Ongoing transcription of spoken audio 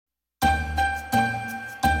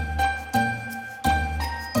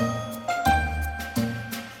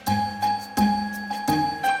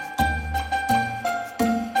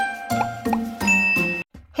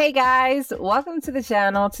Hey guys, welcome to the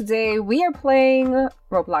channel. Today we are playing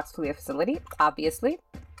Roblox Flee Facility, obviously.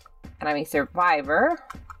 And I'm a survivor.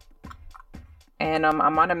 And I'm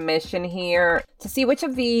on a mission here to see which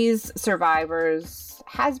of these survivors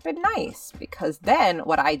has been nice. Because then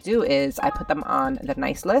what I do is I put them on the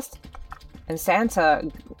nice list. And Santa,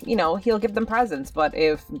 you know, he'll give them presents. But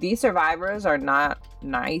if these survivors are not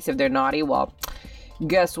nice, if they're naughty, well,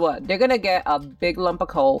 guess what? They're gonna get a big lump of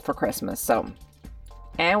coal for Christmas, so...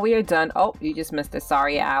 And we are done. Oh, you just missed it.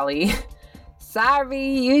 Sorry, Allie.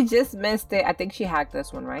 Sorry, you just missed it. I think she hacked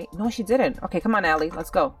this one, right? No, she didn't. Okay, come on, Allie. Let's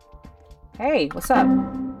go. Hey, what's up?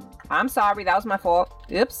 I'm sorry. That was my fault.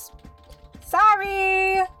 Oops.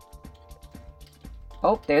 Sorry.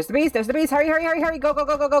 Oh, there's the beast. There's the beast. Hurry, hurry, hurry, hurry. Go, go,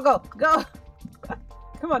 go, go, go, go. Go.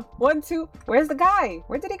 Come on. 1, 2. Where's the guy?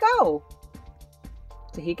 Where did he go?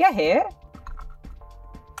 Did he get hit?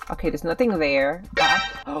 Okay, there's nothing there.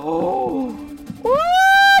 Oh. Woo!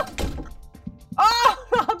 Oh,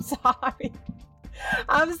 I'm sorry.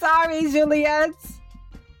 I'm sorry, Juliet.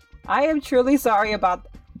 I am truly sorry about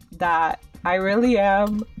that. I really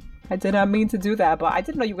am. I did not mean to do that, but I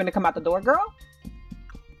didn't know you were going to come out the door, girl.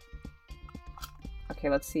 Okay,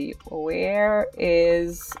 let's see. Where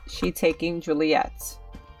is she taking Juliet?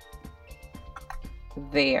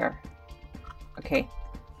 There. Okay.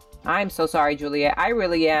 I'm so sorry, Juliet. I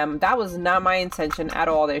really am. That was not my intention at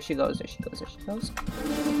all. There she goes. There she goes. There she goes.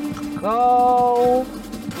 Go.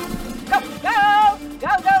 Go. Go. Go,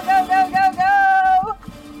 go, go, go, go, go.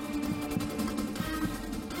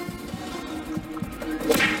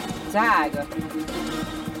 Dag.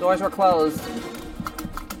 Doors were closed.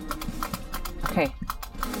 Okay.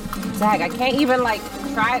 Dag, I can't even, like,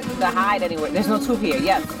 try to hide anywhere. There's no tube here.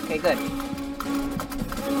 Yes. Okay, good.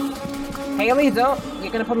 Haley, don't.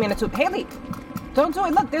 You're gonna put me in a tube. Haley, don't do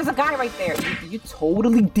it. Look, there's a guy right there. You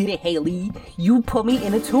totally did it, Haley. You put me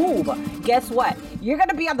in a tube. Guess what? You're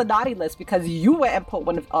gonna be on the naughty list because you went and put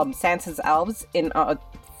one of Santa's elves in a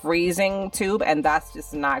freezing tube, and that's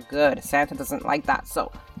just not good. Santa doesn't like that,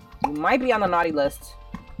 so you might be on the naughty list.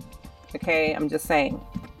 Okay, I'm just saying.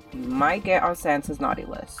 You might get on Santa's naughty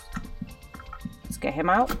list. Let's get him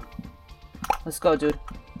out. Let's go, dude.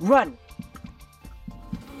 Run!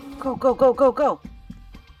 Go, go, go, go, go.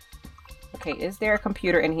 Okay, is there a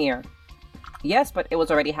computer in here? Yes, but it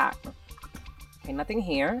was already hacked. Okay, nothing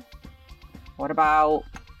here. What about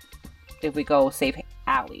if we go save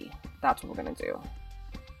Allie? That's what we're gonna do.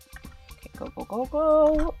 Okay, go, go, go,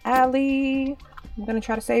 go. Allie, I'm gonna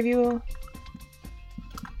try to save you.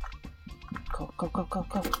 Go, go, go, go,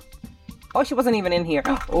 go. Oh, she wasn't even in here.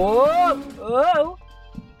 Oh, oh.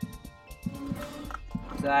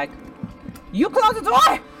 Zach. You close the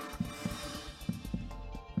door!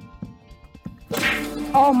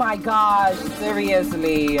 Oh my gosh,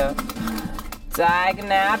 seriously.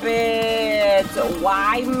 Dagnabbit.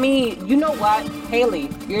 Why me? You know what? Haley,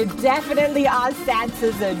 you're definitely on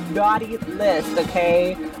Santa's naughty list,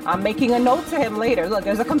 okay? I'm making a note to him later. Look,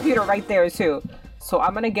 there's a computer right there too. So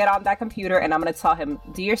I'm gonna get on that computer and I'm gonna tell him,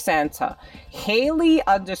 Dear Santa, Haley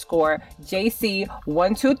 _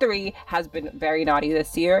 JC123 has been very naughty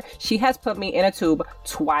this year. She has put me in a tube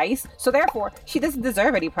twice, so therefore she doesn't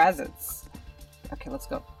deserve any presents. Okay, let's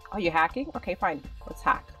go. Oh, you're hacking? Okay, fine. Let's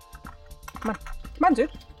hack. Come on. Come on,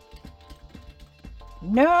 dude.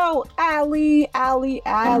 No! Allie! Allie!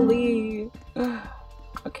 Allie!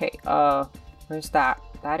 Okay, where's that?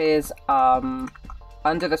 That is,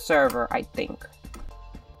 under the server, I think.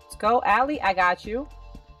 Let's go, Allie. I got you.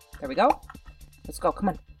 There we go. Let's go. Come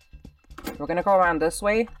on. We're gonna go around this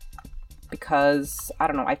way because, I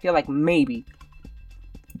don't know, I feel like maybe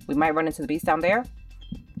we might run into the beast down there.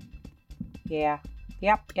 Yeah.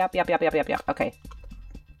 Yep. Okay.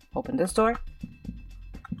 Open this door.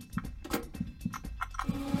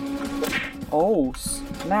 Oh,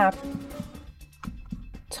 snap.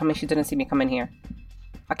 Tell me she didn't see me come in here.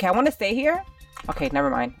 Okay, I want to stay here. Okay, never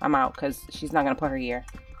mind. I'm out because she's not going to put her here.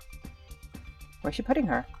 Where's she putting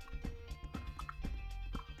her?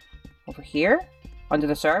 Over here? Under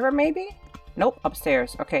the server, maybe? Nope,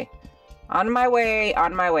 upstairs. Okay. On my way,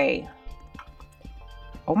 on my way.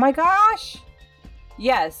 Oh my gosh!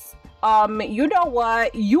 Yes. You know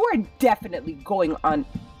what? You are definitely going on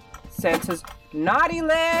Santa's naughty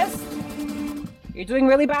list. You're doing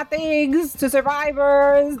really bad things to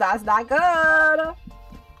survivors. That's not good.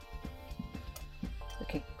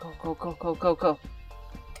 Okay, go, go, go, go, go, go.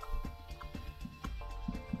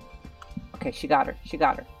 Okay, she got her. She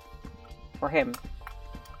got her. Or him.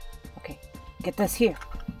 Okay, get this here.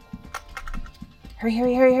 Hurry,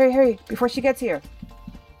 hurry, hurry, hurry, hurry. Before she gets here.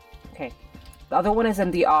 Okay. The other one is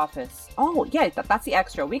in the office. Oh, yeah, that's the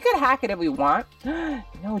extra. We could hack it if we want.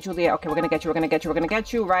 No, Julia. Okay, we're gonna get you. We're gonna get you. We're gonna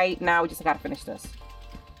get you right now. We just gotta finish this.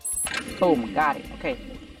 Boom. Got it. Okay.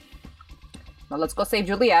 Now let's go save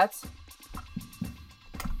Juliet.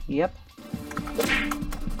 Yep.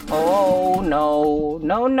 Oh, no.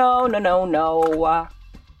 No, no, no, no, no.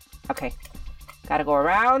 Okay. Gotta go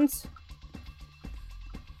around.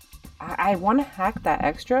 I want to hack that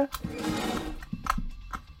extra.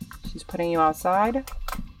 She's putting you outside.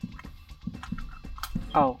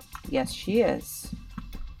 Oh, yes, she is.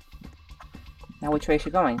 Now, which way is she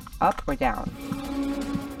going? Up or down?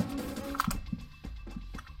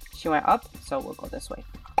 She went up, so we'll go this way.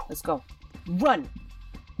 Let's go. Run!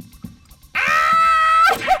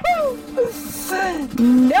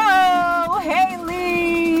 No,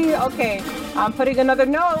 Haley! Okay, I'm putting another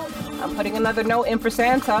note. I'm putting another note in for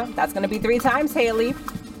Santa. That's gonna be 3 times, Haley.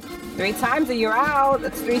 3 times and you're out.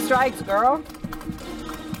 That's 3 strikes, girl.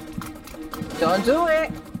 Don't do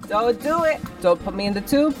it. Don't do it. Don't put me in the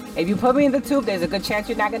tube. If you put me in the tube, there's a good chance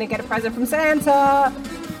you're not gonna get a present from Santa.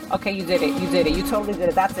 Okay, you did it. You did it. You totally did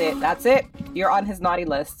it. That's it. That's it. You're on his naughty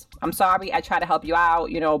list. I'm sorry. I tried to help you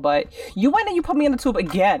out, you know, but you went and you put me in the tube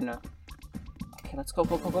again. Okay, let's go,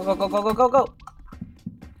 go, go, go, go, go, go, go, go, go.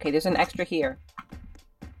 Okay, there's an extra here.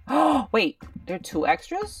 Oh, wait. There are 2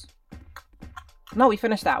 extras? No, we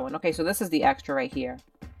finished that one. Okay, so this is the extra right here.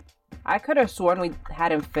 I could have sworn we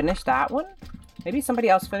hadn't finished that one. Maybe somebody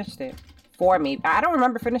else finished it for me. I don't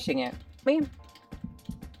remember finishing it. Maybe.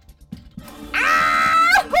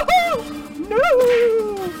 Ah! No!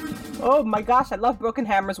 Oh my gosh, I love broken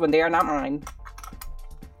hammers when they are not mine.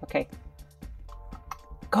 Okay.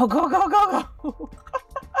 Go, go, go, go, go!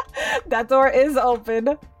 That door is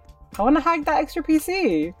open. I want to hack that extra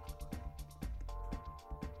PC.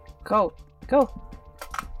 Go, go.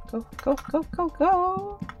 Go, go, go, go,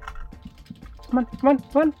 go. Come on, come on,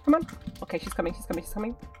 come on, come on. Okay, she's coming, she's coming, she's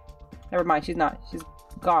coming. Never mind, she's not. She's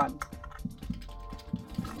gone.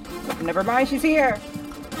 Never mind, she's here.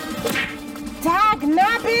 Dag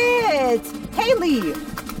nabbit! Haley!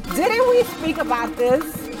 Didn't we speak about this?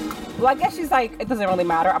 Well, I guess she's like, it doesn't really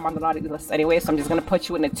matter. I'm on the naughty list anyway, so I'm just gonna put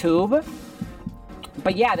you in a tube.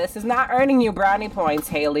 But yeah, this is not earning you brownie points,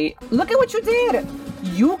 Haley. Look at what you did!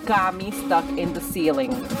 You got me stuck in the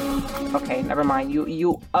ceiling. Okay, never mind.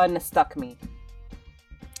 You unstuck me.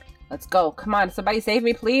 Let's go. Come on, somebody save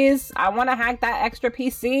me, please. I want to hack that extra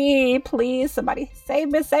PC. Please, somebody save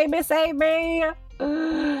me, save me, save me.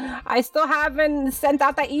 I still haven't sent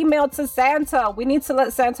out that email to Santa. We need to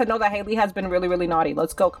let Santa know that Haley has been really, really naughty.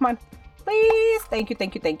 Let's go. Come on. Please. Thank you,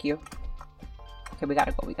 thank you, thank you. Okay, we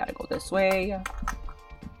gotta go. We gotta go this way.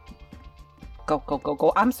 Go, go, go,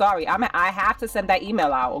 go. I'm sorry. I have to send that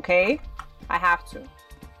email out, okay? I have to.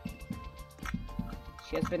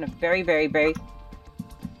 She has been a very, very, very,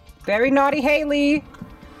 very naughty Haley.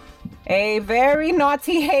 A very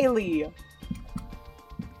naughty Haley.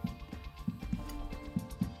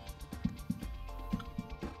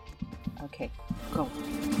 Okay, go.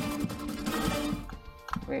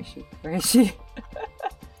 Where is she? Where is she?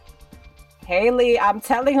 Haley, I'm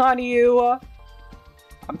telling on you.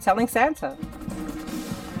 I'm telling Santa.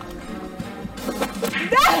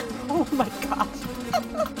 Oh my gosh.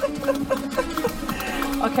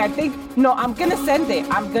 Okay, I think, no, I'm gonna send it.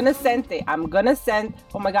 I'm gonna send it. I'm gonna send,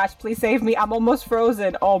 oh my gosh, please save me. I'm almost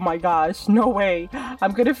frozen. Oh my gosh, no way.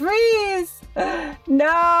 I'm gonna freeze.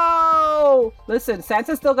 No. Listen,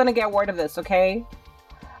 Santa's still gonna get word of this, okay?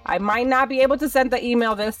 I might not be able to send the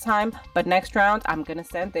email this time, but next round, I'm gonna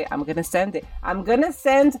send it. I'm gonna send it. I'm gonna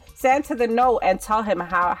send Santa the note and tell him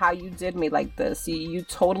how you did me like this. You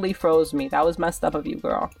totally froze me. That was messed up of you,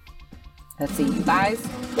 girl. Let's see, you guys.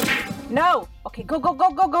 No! Okay, go, go, go,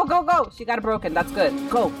 go, go, go, go. She got it broken. That's good.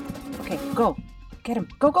 Go. Okay, go. Get him.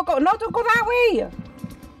 Go, go, go. No, don't go that way.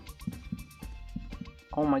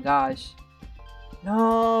 Oh my gosh.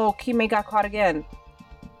 No, Kime got caught again.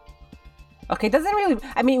 Okay, doesn't really,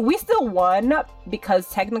 I mean, we still won because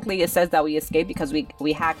technically it says that we escaped because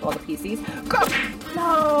we hacked all the PCs. Go!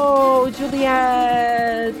 No,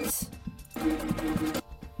 Juliet!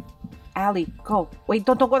 Allie, go. Wait,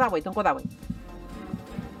 don't go that way. Don't go that way.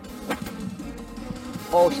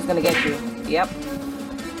 Oh, she's gonna get you. Yep.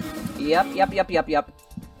 Yep.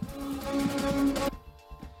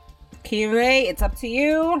 Kime, it's up to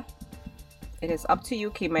you. It is up to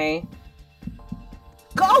you, Kime.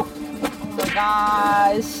 Go! Oh my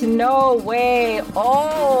gosh, no way.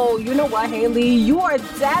 Oh, you know what, Haley? You are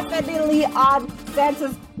definitely on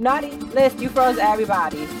Santa's naughty list. You froze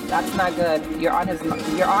everybody. That's not good. You're on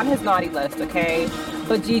his naughty list, okay?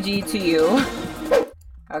 But GG to you.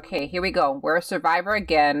 Okay, here we go. We're a survivor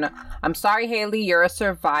again. I'm sorry, Haley, you're a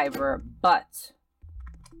survivor, but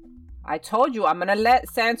I told you I'm gonna let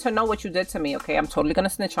Santa know what you did to me, okay? I'm totally gonna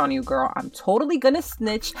snitch on you, girl. I'm totally gonna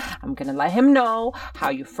snitch. I'm gonna let him know how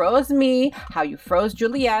you froze me, how you froze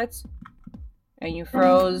Juliet, and you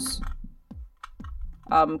froze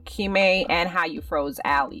Kime, and how you froze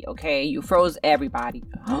Allie, okay? You froze everybody.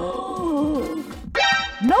 No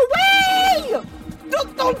way!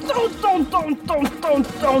 Don't.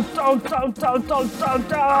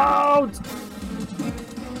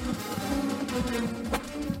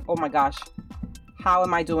 Oh my gosh. How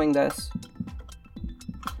am I doing this?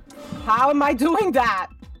 How am I doing that?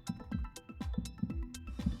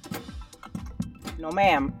 No,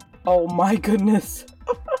 ma'am. Oh my goodness.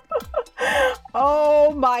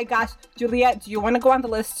 Oh my gosh. Juliet, do you want to go on the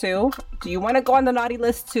list too? Do you want to go on the naughty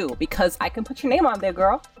list too? Because I can put your name on there,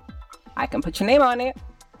 girl. I can put your name on it.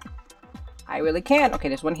 I really can. Okay,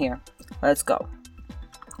 there's one here. Let's go.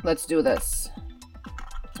 Let's do this.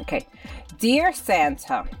 Okay. Dear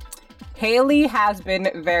Santa, Haley has been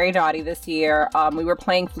very naughty this year. We were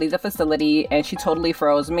playing Flee the Facility and she totally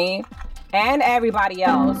froze me and everybody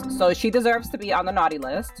else. So she deserves to be on the naughty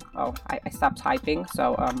list. Oh, I stopped typing.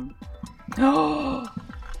 So, go.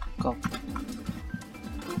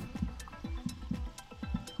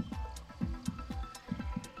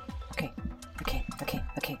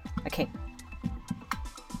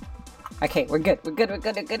 Okay, we're good. We're good.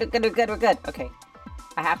 Okay.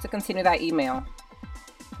 I have to continue that email.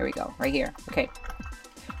 Here we go, right here. Okay.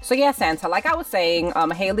 So yeah, Santa, like I was saying,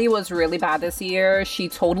 Haley was really bad this year. She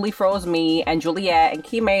totally froze me and Juliet and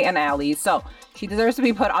Kime and Allie. So she deserves to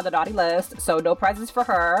be put on the naughty list. So no prizes for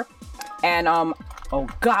her. And oh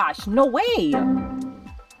gosh, no way.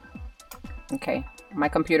 Okay, my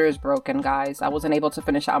computer is broken, guys. I wasn't able to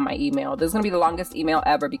finish out my email. This is gonna be the longest email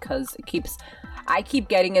ever because I keep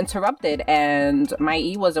getting interrupted and my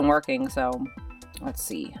E wasn't working. So let's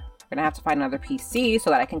see. We're gonna have to find another PC so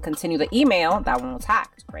that I can continue the email. That one was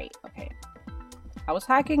hacked. Great. Okay. I was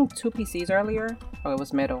hacking 2 PCs earlier. Oh, it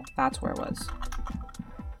was middle. That's where it was.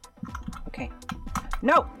 Okay.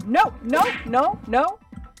 No.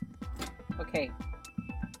 Okay.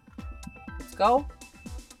 Let's go.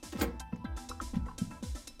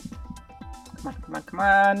 Come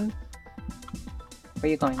on.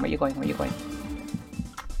 Where you going?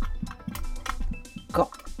 Go.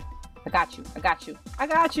 I got you. Come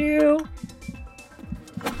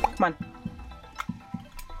on.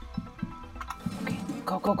 Okay.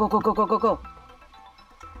 Go.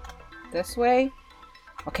 This way.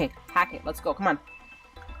 Okay. Hack it. Let's go. Come on.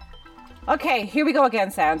 Okay. Here we go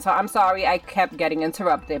again, Santa. I'm sorry I kept getting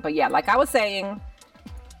interrupted. But yeah, like I was saying,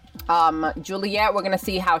 Juliet, we're going to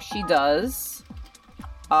see how she does.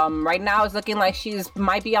 Right now it's looking like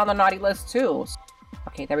might be on the naughty list too.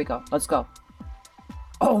 Okay. There we go. Let's go.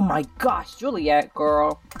 Oh my gosh, Juliet,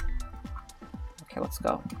 girl. Okay, let's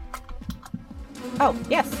go. Oh,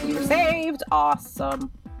 yes, you were saved.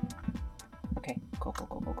 Awesome. Okay, go.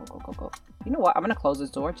 You know what? I'm gonna close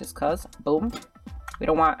this door just cause. Boom. We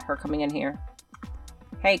don't want her coming in here.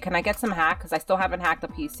 Hey, can I get some hack? Because I still haven't hacked the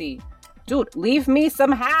PC. Dude, leave me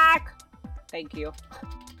some hack! Thank you.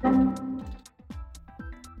 Okay,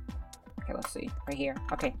 let's see. Right here.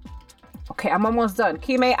 Okay, I'm almost done.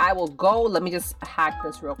 Kime, I will go. Let me just hack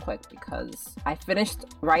this real quick because I finished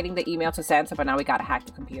writing the email to Santa, but now we gotta hack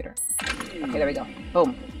the computer. Okay, there we go.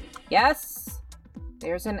 Boom. Yes.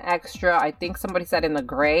 There's an extra. I think somebody said in the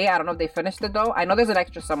gray. I don't know if they finished it though. I know there's an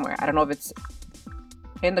extra somewhere. I don't know if it's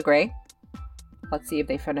in the gray. Let's see if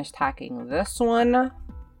they finished hacking this one.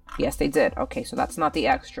 Yes, they did. Okay, so that's not the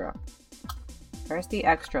extra. Where's the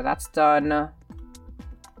extra? That's done.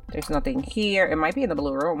 There's nothing here. It might be in the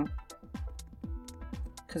blue room.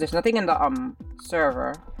 Because there's nothing in the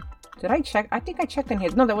server. Did I check? I think I checked in here.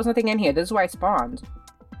 No, there was nothing in here. This is where I spawned.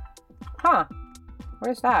 Huh.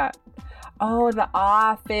 Where's that? Oh, the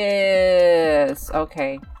office.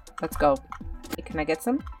 Okay. Let's go. Hey, can I get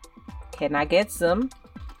some?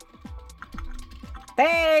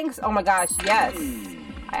 Thanks! Oh my gosh, yes.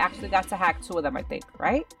 I actually got to hack 2 of them, I think.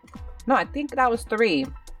 Right? No, I think that was 3.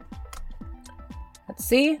 Let's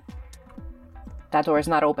see. That door is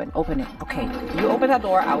not open. Open it. Okay. You open that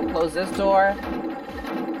door. I will close this door.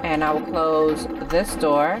 And I will close this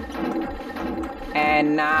door.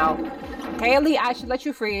 And now... Haley, I should let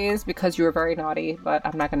you freeze because you were very naughty. But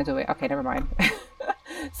I'm not going to do it. Okay, never mind.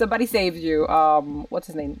 Somebody saved you. What's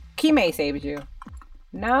his name? Kime saved you.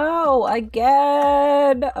 No,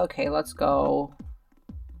 again. Okay, let's go.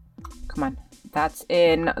 Come on. That's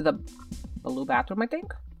in the blue bathroom, I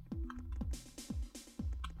think.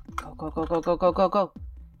 Go.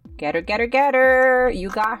 Get her. You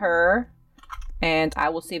got her. And I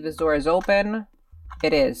will see if this door is open.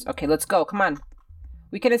 It is. Okay, let's go. Come on.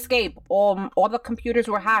 We can escape. All the computers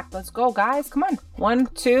were hacked. Let's go, guys. Come on. 1,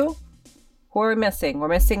 2. Who are we missing? We're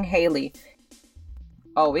missing Haley.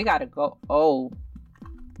 Oh, we gotta go. Oh.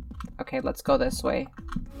 Okay, let's go this way.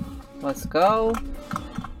 Let's go.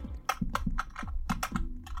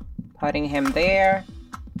 Putting him there.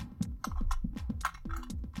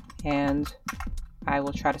 And I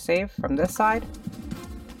will try to save from this side.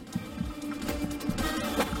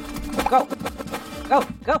 Go! Go!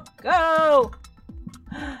 Go! Go!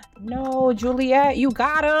 No, Juliet, you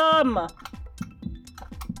got him!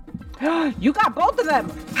 You got both of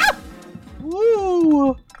them! Ah!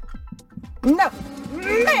 Woo! No!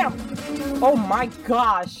 Ma'am! Oh my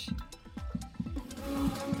gosh!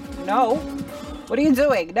 No! What are you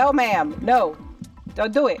doing? No, ma'am! No!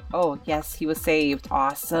 Don't do it! Oh, yes, he was saved.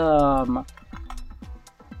 Awesome!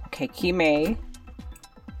 Okay, Kime.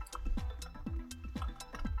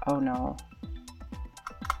 Oh no.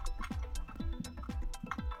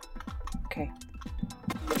 Okay.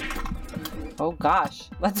 Oh gosh.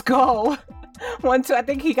 Let's go! 1, 2, I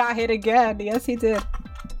think he got hit again. Yes, he did.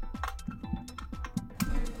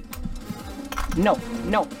 No,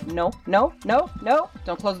 no, no, no, no, no.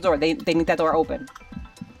 Don't close the door. They need that door open.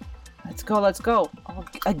 Let's go, let's go. Oh,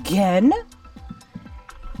 again?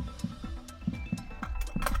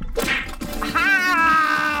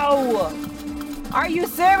 How? Are you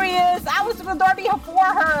serious? I was in the door before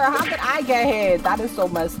her. How did I get hit? That is so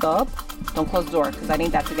messed up. Don't close the door because I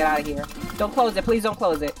need that to get out of here. Don't close it. Please don't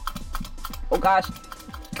close it. Oh gosh.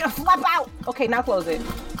 Flop out. Okay, now close it.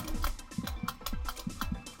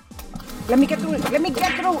 Let me get through it. Let me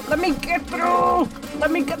get through. Let me get through.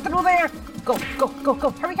 Let me get through there. Go, go, go, go.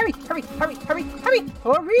 Hurry, hurry, hurry, hurry, hurry, hurry,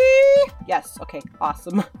 hurry. Yes. Okay.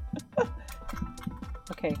 Awesome.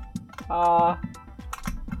 Okay. Oh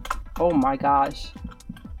my gosh.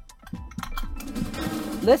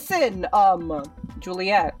 Listen,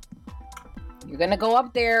 Juliet. You're gonna go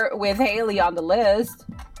up there with Haley on the list.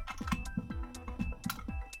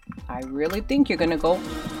 I really think you're gonna go.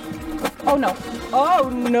 Oh no. Oh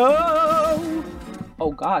no.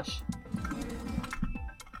 Oh gosh.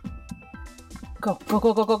 Go, go,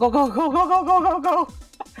 go, go, go, go, go, go, go, go, go, go, go.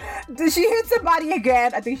 Did she hit somebody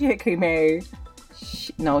again? I think she hit Kime.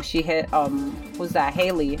 No, she hit, who's that?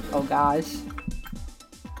 Haley. Oh gosh.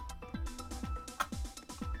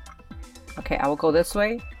 Okay, I will go this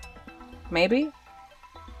way. Maybe?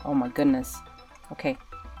 Oh my goodness. Okay.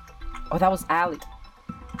 Oh, that was Allie.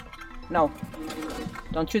 No.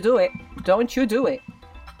 Don't you do it. Don't you do it.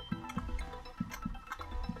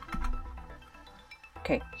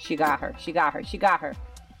 Okay, she got her. She got her. She got her.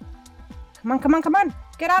 Come on, come on, come on.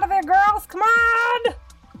 Get out of there, girls. Come on.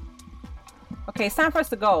 Okay, it's time for us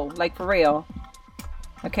to go. Like, for real.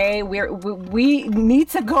 Okay, we need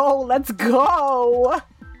to go. Let's go.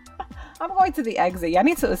 I'm going to the exit. Yeah, I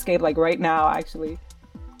need to escape, like, right now, actually.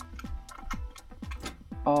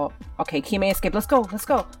 Oh, okay, Kime escape. Let's go. Let's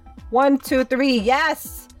go. 1, 2, 3.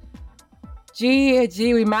 Yes. Gee,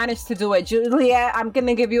 we managed to do it. Juliet, I'm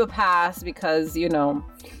gonna give you a pass because, you know,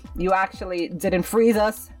 you actually didn't freeze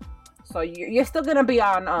us. So you're still gonna be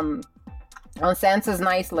on Sansa's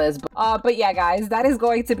nice list. But yeah, guys, that is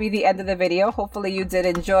going to be the end of the video. Hopefully you did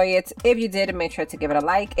enjoy it. If you did, make sure to give it a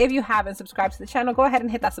like. If you haven't subscribed to the channel, go ahead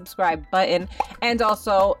and hit that subscribe button. And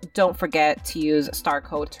also, don't forget to use star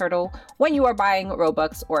code TURTLE when you are buying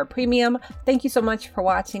Robux or Premium. Thank you so much for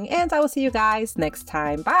watching, and I will see you guys next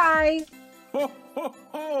time. Bye! Ho, ho,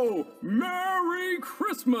 ho! Merry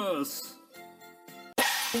Christmas!